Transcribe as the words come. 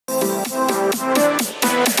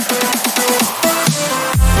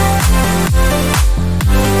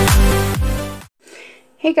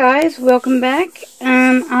Hey guys, welcome back.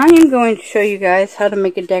 I am going to show you guys how to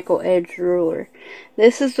make a Deckle edge ruler.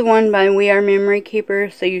 This is the one by We Are Memory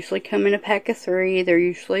Keepers. They usually come in a pack of 3. They're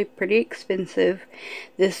usually pretty expensive.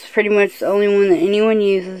 This is pretty much the only one that anyone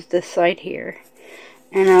uses, this side here.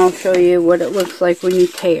 And I'll show you what it looks like when you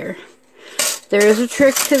tear. There is a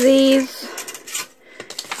trick to these.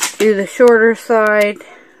 Do the shorter side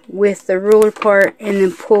with the ruler part and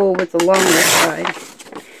then pull with the longer side.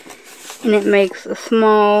 And it makes a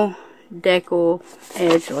small Deckle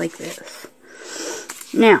edge like this.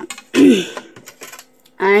 Now,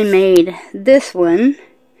 I made this one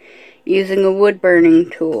using a wood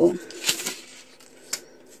burning tool.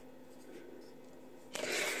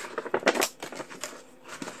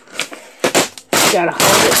 Gotta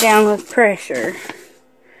hold it down with pressure.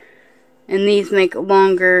 And these make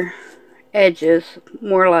longer edges,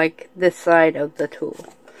 more like this side of the tool.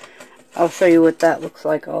 I'll show you what that looks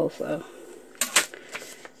like also.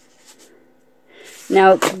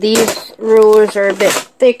 Now, these rulers are a bit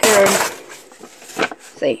thicker.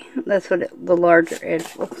 See, that's what the larger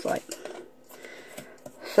edge looks like.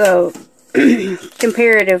 So,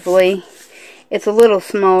 comparatively, it's a little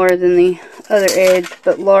smaller than the other edge,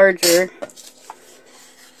 but larger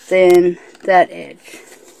than that edge.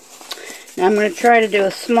 Now, I'm going to try to do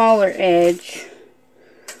a smaller edge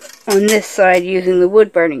on this side using the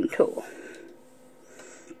wood burning tool.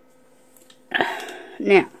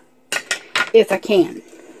 Now, if I can.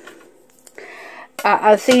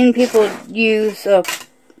 I've seen people use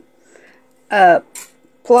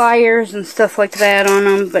pliers and stuff like that on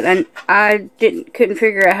them, but I couldn't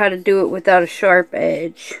figure out how to do it without a sharp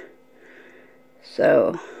edge.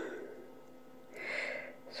 So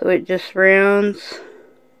it just rounds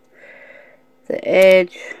the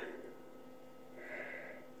edge.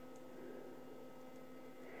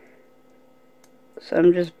 So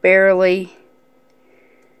I'm just barely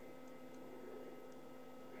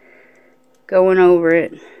going over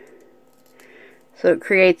it. So it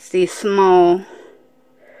creates these small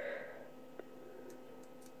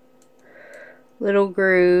little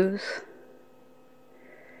grooves,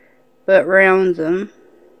 but rounds them.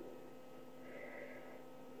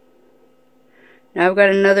 Now I've got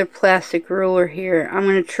another plastic ruler here. I'm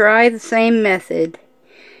going to try the same method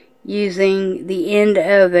using the end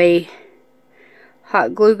of a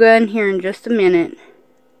hot glue gun here in just a minute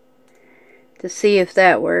to see if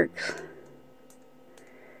that works.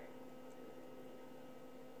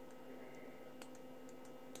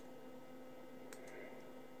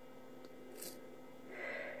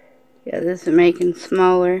 Yeah, this is making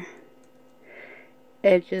smaller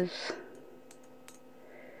edges.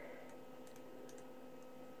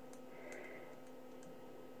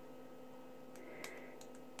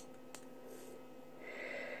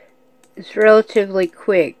 It's relatively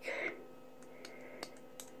quick.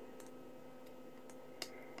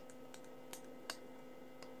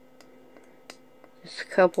 Just a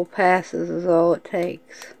couple passes is all it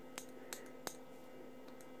takes.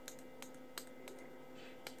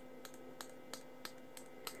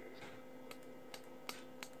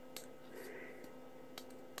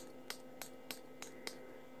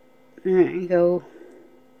 Alright, go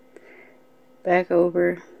back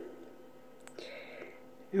over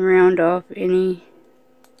and round off any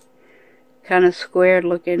kind of squared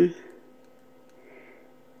looking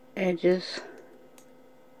edges.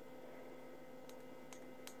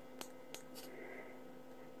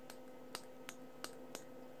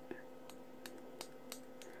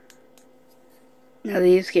 Now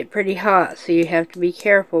these get pretty hot, so you have to be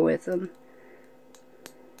careful with them.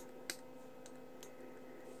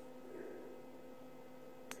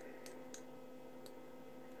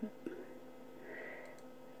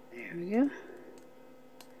 There we go.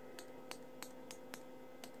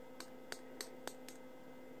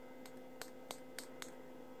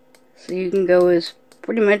 So you can go as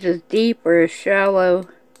pretty much as deep or as shallow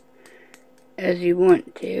as you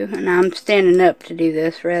want to. And I'm standing up to do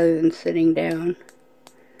this rather than sitting down.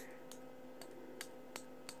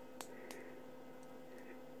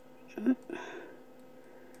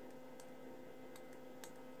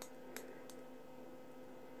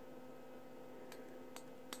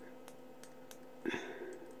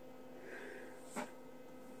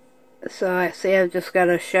 So I see I've just got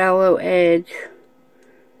a shallow edge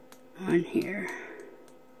on here.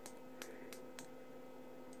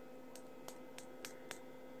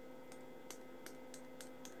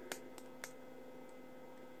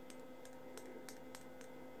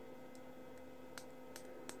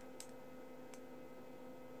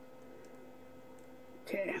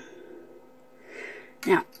 Okay.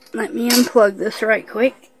 Now, let me unplug this right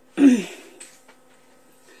quick.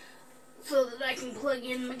 So that I can plug plug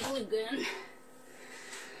in my glue gun.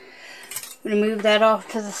 I'm going to move that off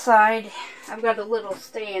to the side. I've got a little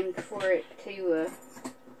stand for it to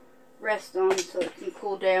rest on so it can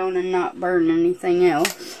cool down and not burn anything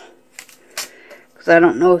else. Because I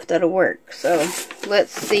don't know if that'll work. So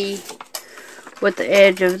let's see what the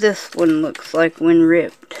edge of this one looks like when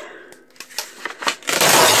ripped.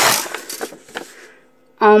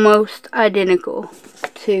 Almost identical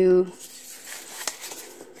to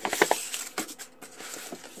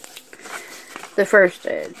the first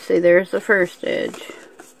edge. See, there's the first edge.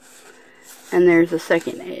 And there's the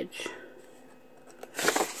second edge.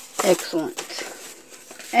 Excellent.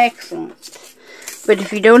 Excellent. But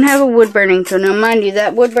if you don't have a wood burning tool, now mind you,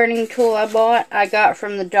 that wood burning tool I bought, I got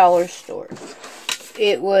from the dollar store.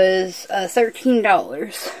 It was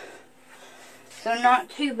 $13. So not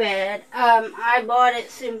too bad. I bought it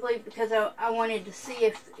simply because I wanted to see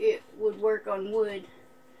if it would work on wood.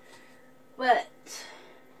 But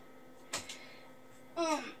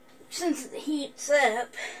since it heats up,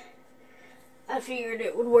 I figured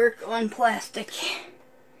it would work on plastic.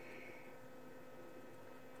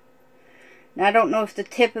 Now I don't know if the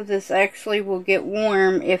tip of this actually will get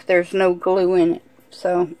warm if there's no glue in it.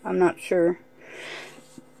 So I'm not sure.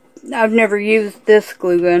 I've never used this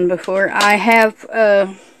glue gun before. I have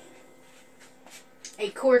a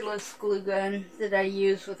cordless glue gun that I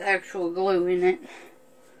use with actual glue in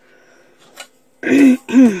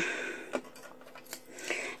it.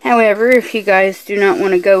 However, if you guys do not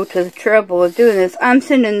want to go to the trouble of doing this, I'm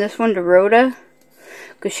sending this one to Rhoda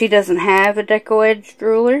because she doesn't have a Deckle edged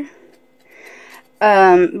ruler.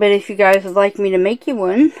 But if you guys would like me to make you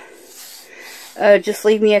one, just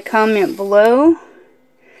leave me a comment below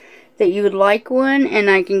that you would like one, and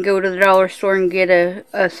I can go to the dollar store and get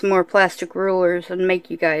some more plastic rulers and make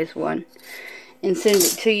you guys one and send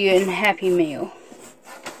it to you in Happy Mail.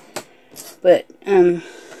 But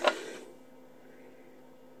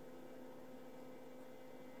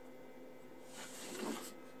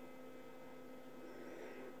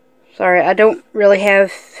sorry, I don't really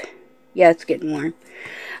have, yeah, it's getting warm.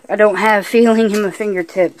 I don't have feeling in my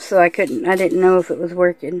fingertips, so I didn't know if it was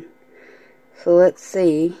working. So let's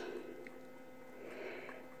see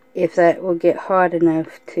if that will get hot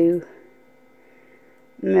enough to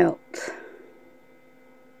melt.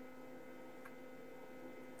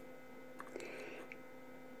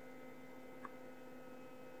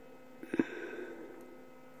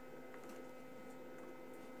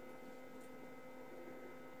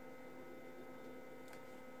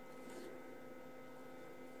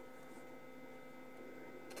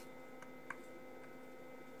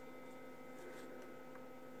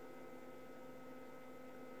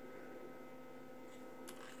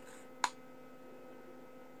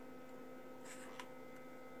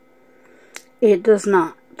 It does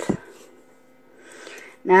not.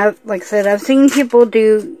 Now, like I said, I've seen people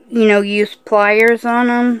do, use pliers on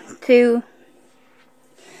them to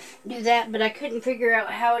do that, but I couldn't figure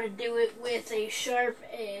out how to do it with a sharp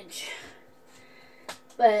edge.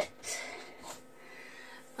 But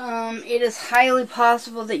it is highly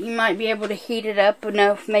possible that you might be able to heat it up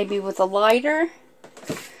enough, maybe with a lighter,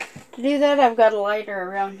 to do that. I've got a lighter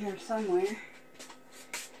around here somewhere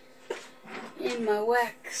in my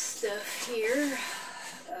wax stuff here.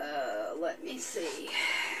 Let me see.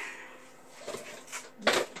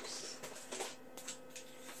 Oops.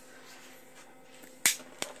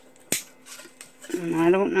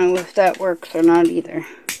 I don't know if that works or not either.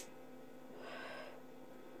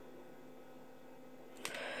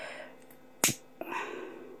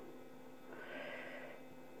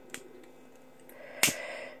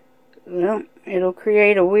 Well, it'll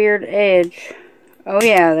create a weird edge. Oh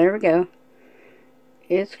yeah, there we go.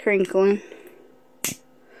 It's crinkling.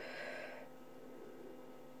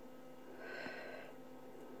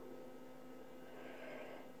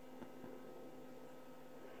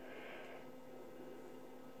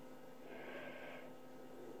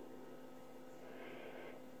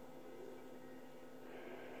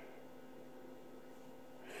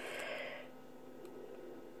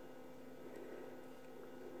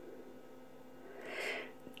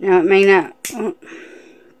 Now it may not,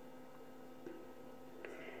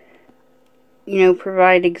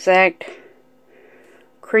 provide exact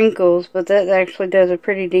crinkles, but that actually does a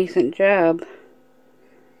pretty decent job.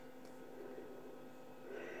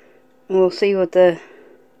 And we'll see what the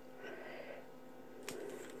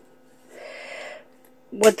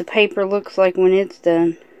paper looks like when it's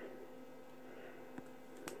done.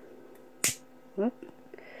 Whoop.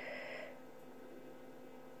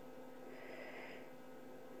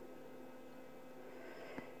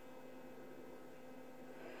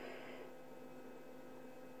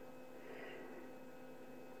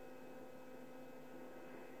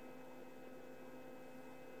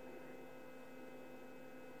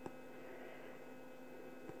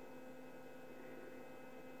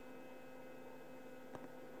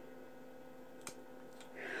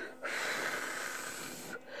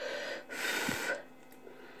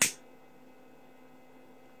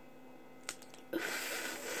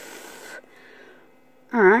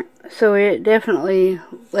 Alright, so it definitely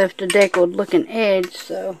left a deckled looking edge,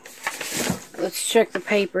 so let's check the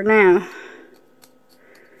paper now.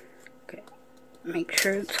 Okay, make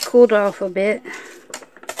sure it's cooled off a bit.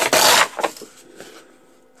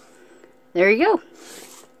 There you go.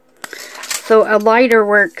 So a lighter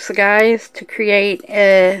works, guys, to create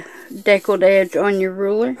a deckled edge on your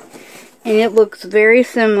ruler. And it looks very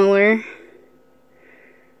similar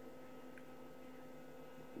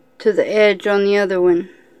to the edge on the other one.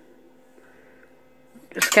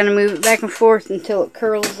 Just kind of move it back and forth until it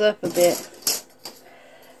curls up a bit.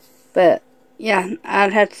 But yeah,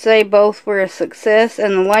 I'd have to say both were a success,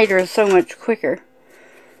 and the lighter is so much quicker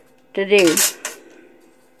to do.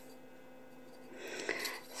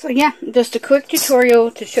 So yeah, just a quick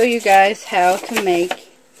tutorial to show you guys how to make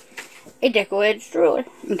a Deckle edged ruler,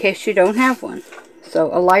 in case you don't have one.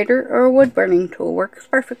 So a lighter or a wood burning tool works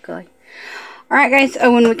perfectly. Alright guys,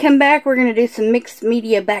 when we come back, we're going to do some mixed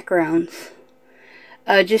media backgrounds.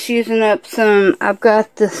 Just using up some, I've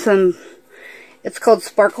got this, it's called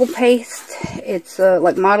sparkle paste. It's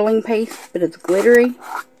like modeling paste, but it's glittery.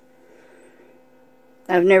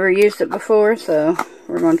 I've never used it before, so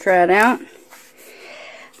we're going to try it out.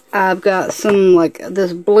 I've got some, like,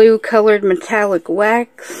 this blue colored metallic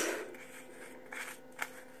wax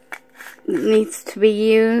that needs to be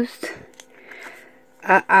used.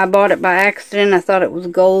 I bought it by accident. I thought it was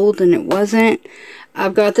gold, and it wasn't.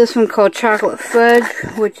 I've got this one called Chocolate Fudge,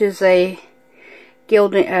 which is a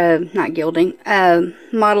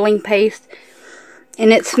modeling paste,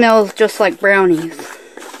 and it smells just like brownies.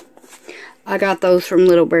 I got those from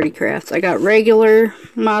Little Birdie Crafts. I got regular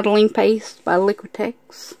modeling paste by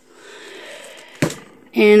Liquitex.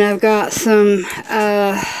 And I've got some,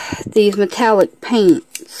 these metallic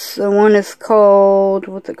paints. The one is called,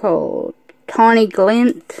 what's it called? Tawny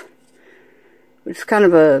Glint. Which is kind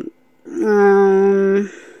of a,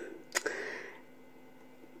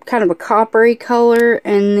 coppery color.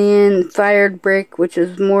 And then Fired Brick, which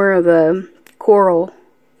is more of a coral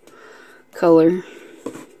color.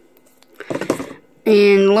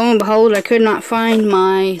 And lo and behold, I could not find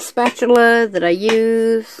my spatula that I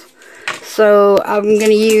use. So I'm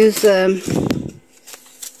going to use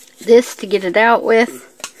this to get it out with.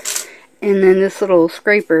 And then this little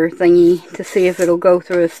scraper thingy to see if it'll go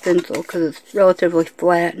through a stencil, because it's relatively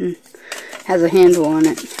flat and has a handle on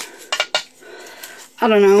it. I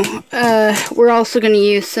don't know. We're also going to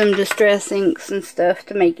use some distress inks and stuff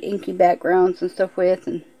to make inky backgrounds and stuff with,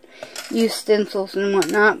 and use stencils and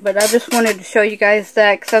whatnot. But I just wanted to show you guys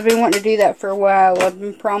that, because I've been wanting to do that for a while. I've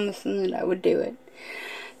been promising that I would do it.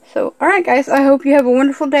 So, alright guys, I hope you have a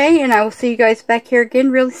wonderful day, and I will see you guys back here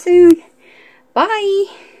again really soon. Bye!